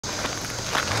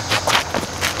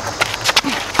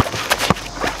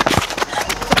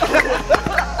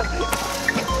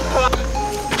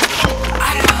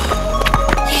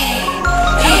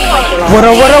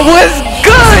What's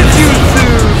good,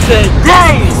 YouTube?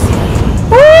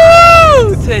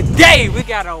 Today we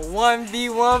got a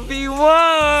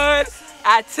 1v1v1.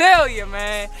 I tell you,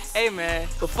 man. Hey, man,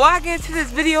 before I get into this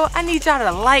video, I need y'all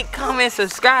to like, comment,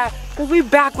 subscribe, because we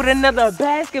back with another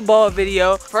basketball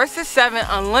video. First to 7,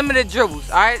 unlimited dribbles,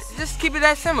 all right? Just keep it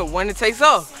that simple when it takes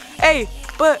off. Hey,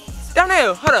 but down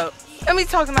there, hold up. Let me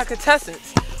talk to my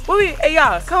contestants. Hey,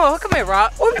 y'all, come here,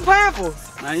 Rob. What we playing for?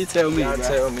 Man, you tell me, man.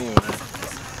 Tell me, man.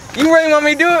 You really want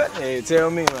me to do it? Hey, tell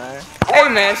me, man. Hey,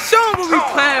 man, show them what we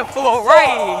playing for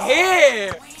right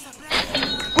here.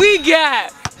 We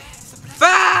got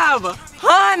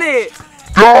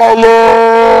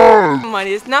 $500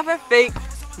 money. It's nothing fake,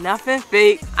 nothing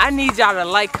fake. I need y'all to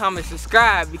like, comment,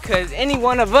 subscribe, because any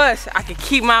one of us, I can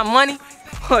keep my money,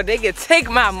 or they can take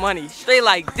my money straight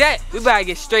like that. We better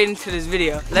get straight into this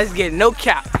video. Let's get no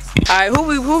cap. All right, who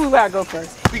we gotta go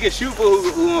first? We can shoot for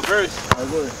who went first.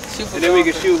 Shoot for and then we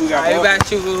can shoot who got ball. All right, we gotta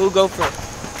shoot for who go first.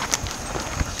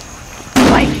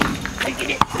 Let's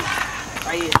get it.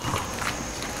 Right here.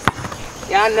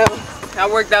 Y'all know I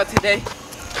worked out today.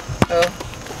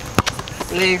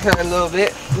 Legs hurt a little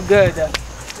bit. We good though.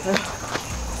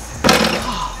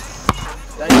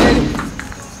 Y'all get it?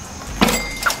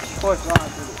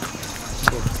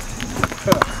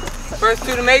 First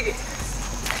two to make it.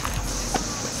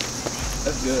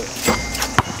 That's good.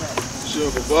 Shoot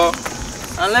for ball.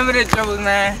 Unlimited dribbles,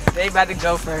 man. They about to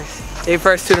go first. They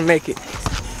first two to make it.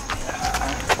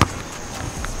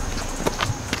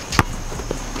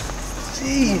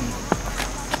 Jeez.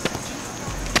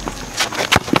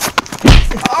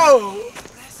 Oh!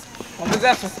 One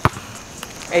possession.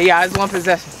 Hey, y'all, it's one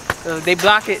possession. So if they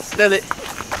block it, steal it,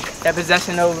 that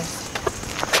possession over.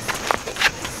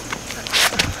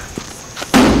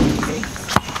 Okay.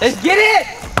 Let's get it!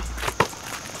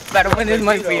 Better win this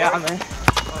money for y'all, man.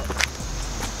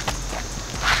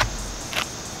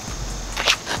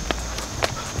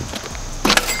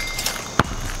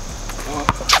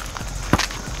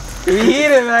 You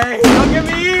eat it, man. Don't get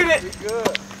me eat it. We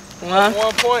good. 1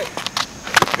 point.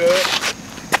 We good.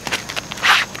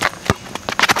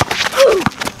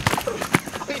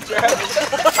 We travel.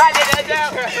 I did that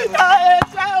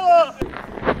travel.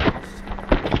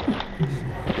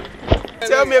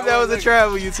 Tell me if that was a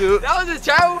travel, YouTube. That was a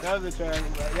travel? That was a travel,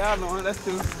 bro. Y'all know it. That's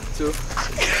two.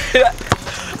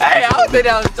 Hey, I don't think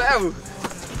that was a travel.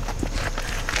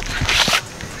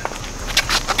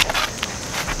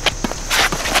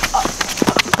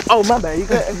 Oh, my bad. You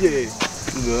good? Yeah. You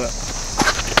good.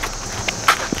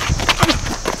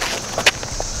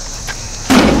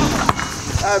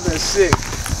 I've been sick.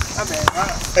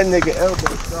 That nigga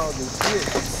elbow strong as shit.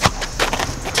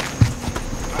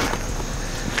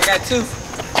 I got 2.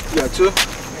 You got 2?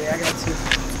 Yeah, I got 2.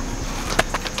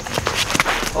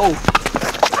 Oh.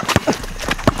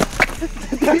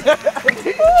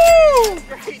 Woo!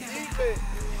 Great defense.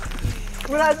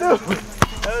 What'd I do?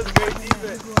 That was great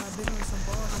defense.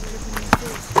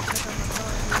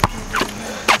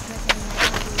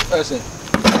 That's it.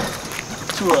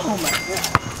 2 up. Oh my God.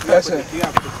 That's it.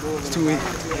 It's too easy.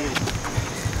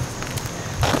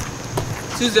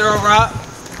 2-0, Rob.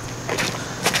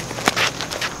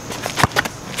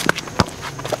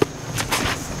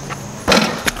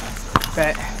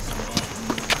 Bet.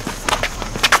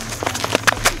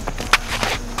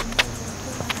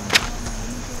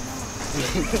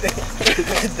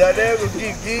 That air will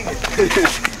keep geeking.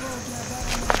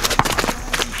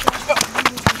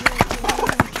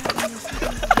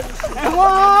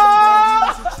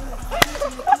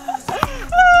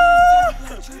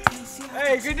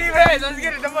 Hey, good defense. Let's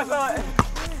get it. Don't mess on it.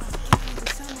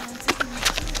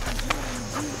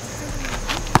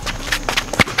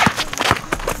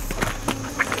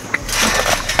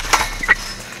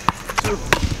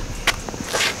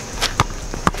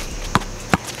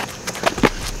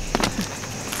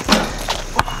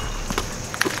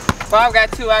 Bob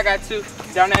got 2, I got 2.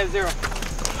 Down at 0.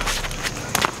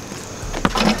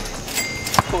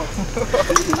 Of course.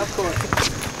 Of course.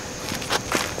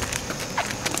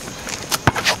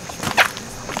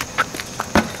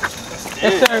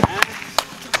 Yes, sir.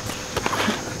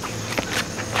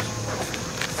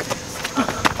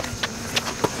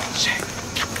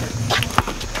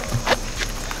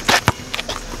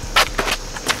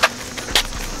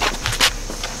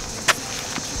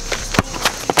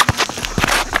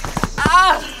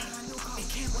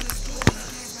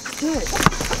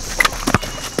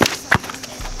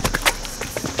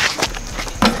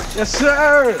 Yes,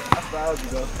 sir. I fouled you,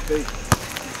 though. Fake.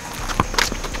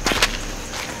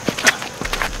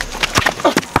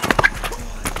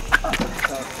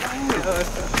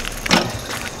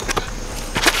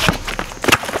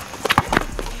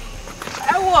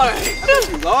 one.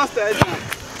 You lost that jump.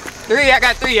 3, I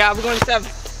got 3, y'all. We're going to 7.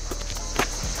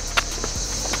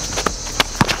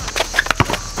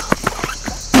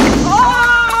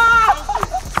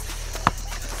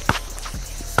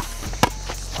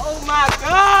 Oh my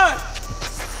God!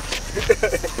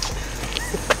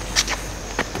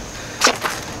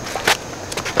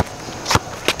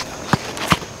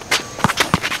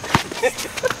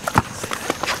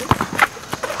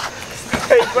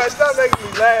 Hey, bro, stop making me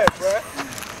laugh, bro.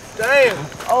 Damn.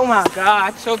 Oh my God,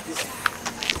 I choked it.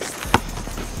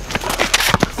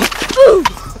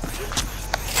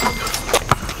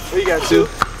 We got 2.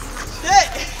 Shit!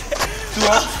 2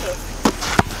 up.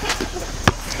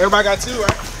 Everybody got 2,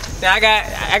 right? Now I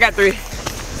got 3.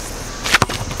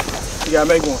 You gotta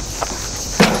make one.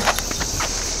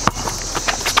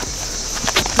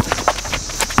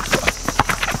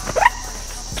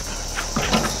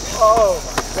 Oh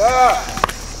my God.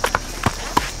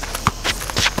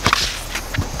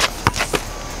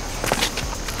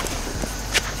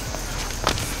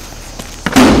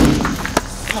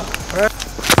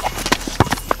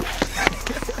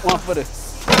 One for this.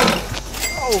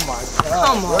 Oh my God.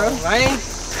 Come on, man.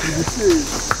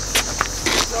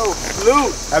 So blue.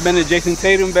 I've been to Jason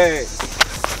Tatum bag.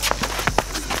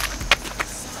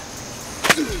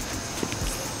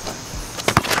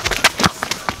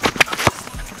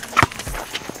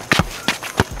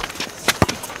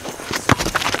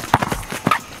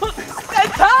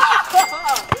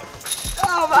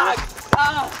 Oh my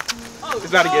God. It's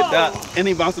about to get docked. And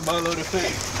he bounced the ball over the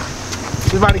fence.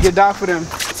 It's about to get docked for them.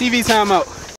 TV timeout.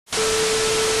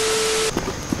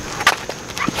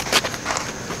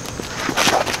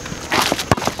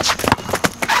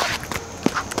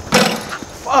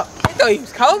 Fuck. I thought he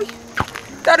was Kobe.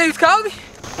 Thought he was Kobe.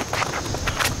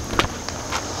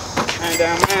 Man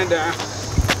down, man down.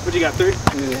 What you got, 3?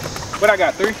 Yeah. What I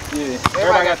got, 3? Yeah.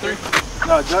 Everybody got 3?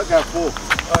 No, Duck got 4.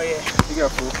 Oh yeah. He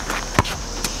got 4.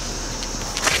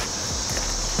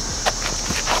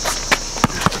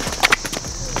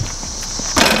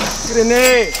 Get in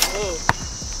there. Oh.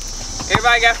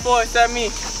 Everybody got 4 except me.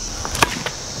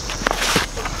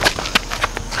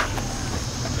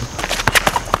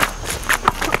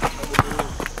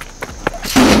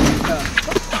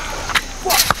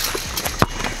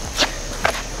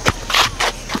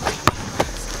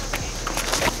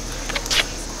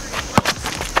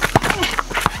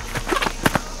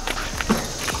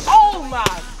 Oh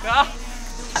my God.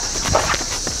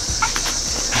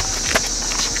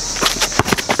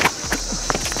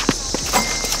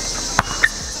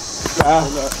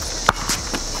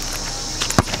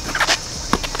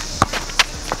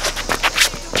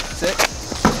 Sit.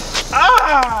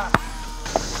 Ah!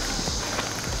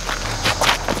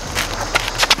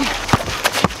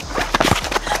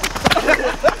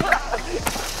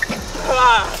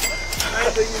 I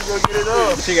didn't think you was gonna get it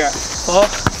off. She got 4.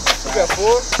 You got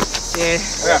 4? Yeah.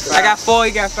 I got 4.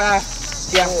 You got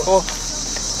 5. You got 4.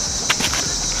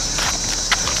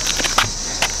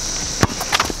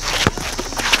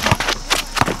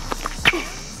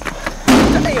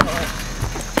 Damn.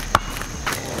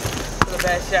 That's a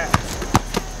bad shot.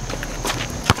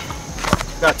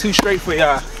 got 2 straight for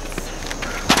y'all.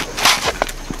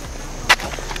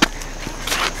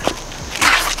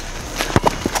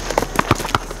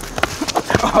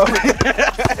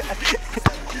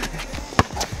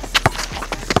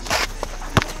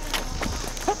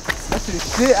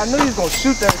 Shit, I knew you was gonna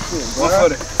shoot that shit, bro. 1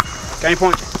 footer. Game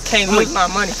point. Can't lose my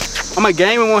money. I'm gonna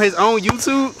game him on his own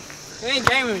YouTube. You ain't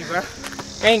gaming me, bro.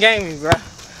 You ain't gaming me, bro.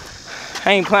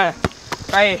 I ain't playing.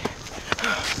 Right here.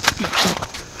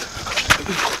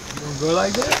 You gonna go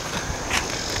like that?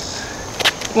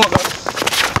 Come on, bro.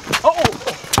 Oh!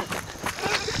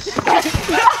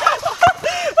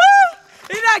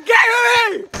 He's not gaming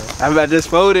me! I'm about to just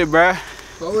fold it, bruh.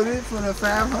 Fold it for the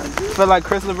 500. Feel like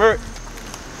Chris LeVert.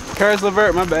 Caris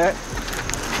LeVert, my bad.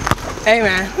 Hey,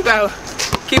 man. We gotta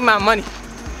keep my money.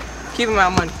 Keeping my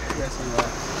money.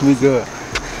 We good.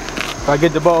 If I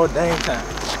get the ball, dang time.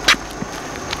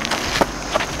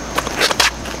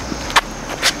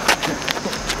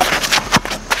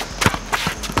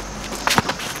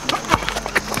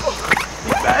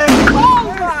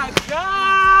 Oh my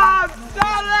God!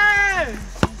 Solid!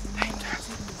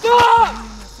 Stop!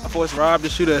 I forced Rob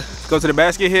to go to the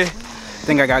basket here. I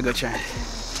think I got a good chance.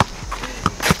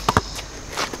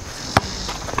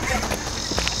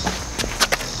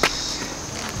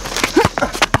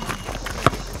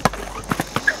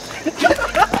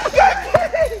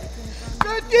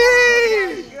 Good D!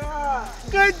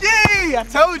 Good D! I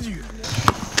told you.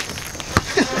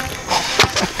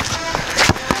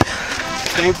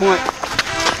 Same point.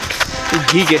 He's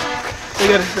geeking. Look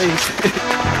at his face.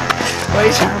 Why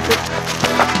you trying to pick?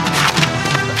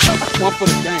 One for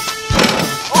the game.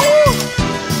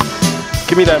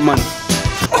 Give me that money.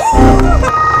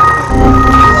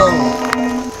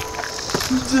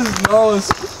 You just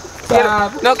lost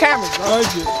 500. No cameras, bro.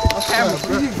 No cameras,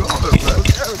 bro. Where you going,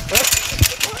 bro?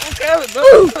 No cameras, bro.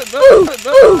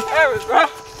 No cameras, bro.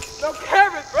 No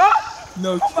cameras, bro.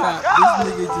 No cap.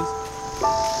 This nigga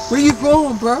just. Where you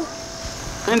going, bro?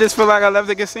 I just feel like I left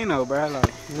the casino, bro. Like,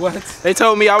 What? they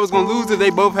told me I was gonna lose if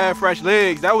they both had fresh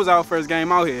legs. That was our first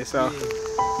game out here, so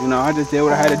you know, I just did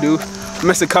what I had to do.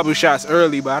 Missed a couple shots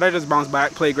early, but I just bounced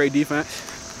back, played great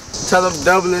defense. Tell them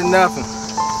double or nothing.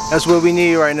 That's what we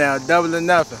need right now. Double or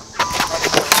nothing.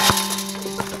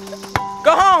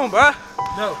 Go home, bro.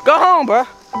 No. Go home, bro.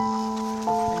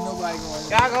 Ain't nobody going.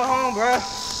 Gotta go home, bro.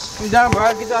 I'm done,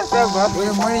 bro. Get your stuff, bro. Where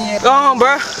the money at? Go home,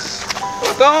 bro.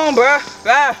 Go home, bro.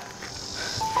 Bye.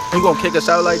 You gonna kick us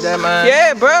out like that, man?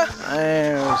 Yeah, bro.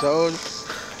 Damn, so.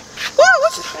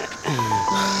 What?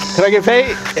 Can I get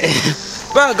paid?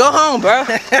 Bro, go home, bro.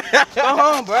 Go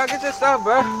home, bro. Get your stuff,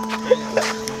 bro.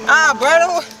 Ah, bro.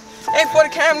 Don't, ain't for the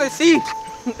camera to see.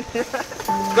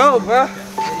 Go, bro.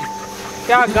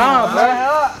 Y'all gone,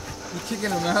 bro. You kicking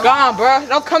him out? Gone, bro.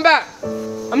 Don't come back.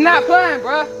 I'm not playing,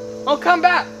 bro. Don't come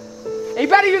back. And you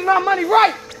better use my money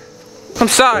right. I'm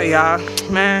sorry, y'all,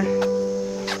 man.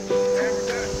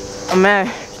 I'm mad.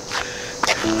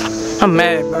 I'm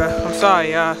mad, bro. I'm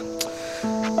sorry, y'all.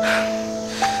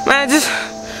 Man, just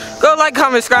go like,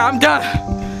 comment, subscribe. I'm done.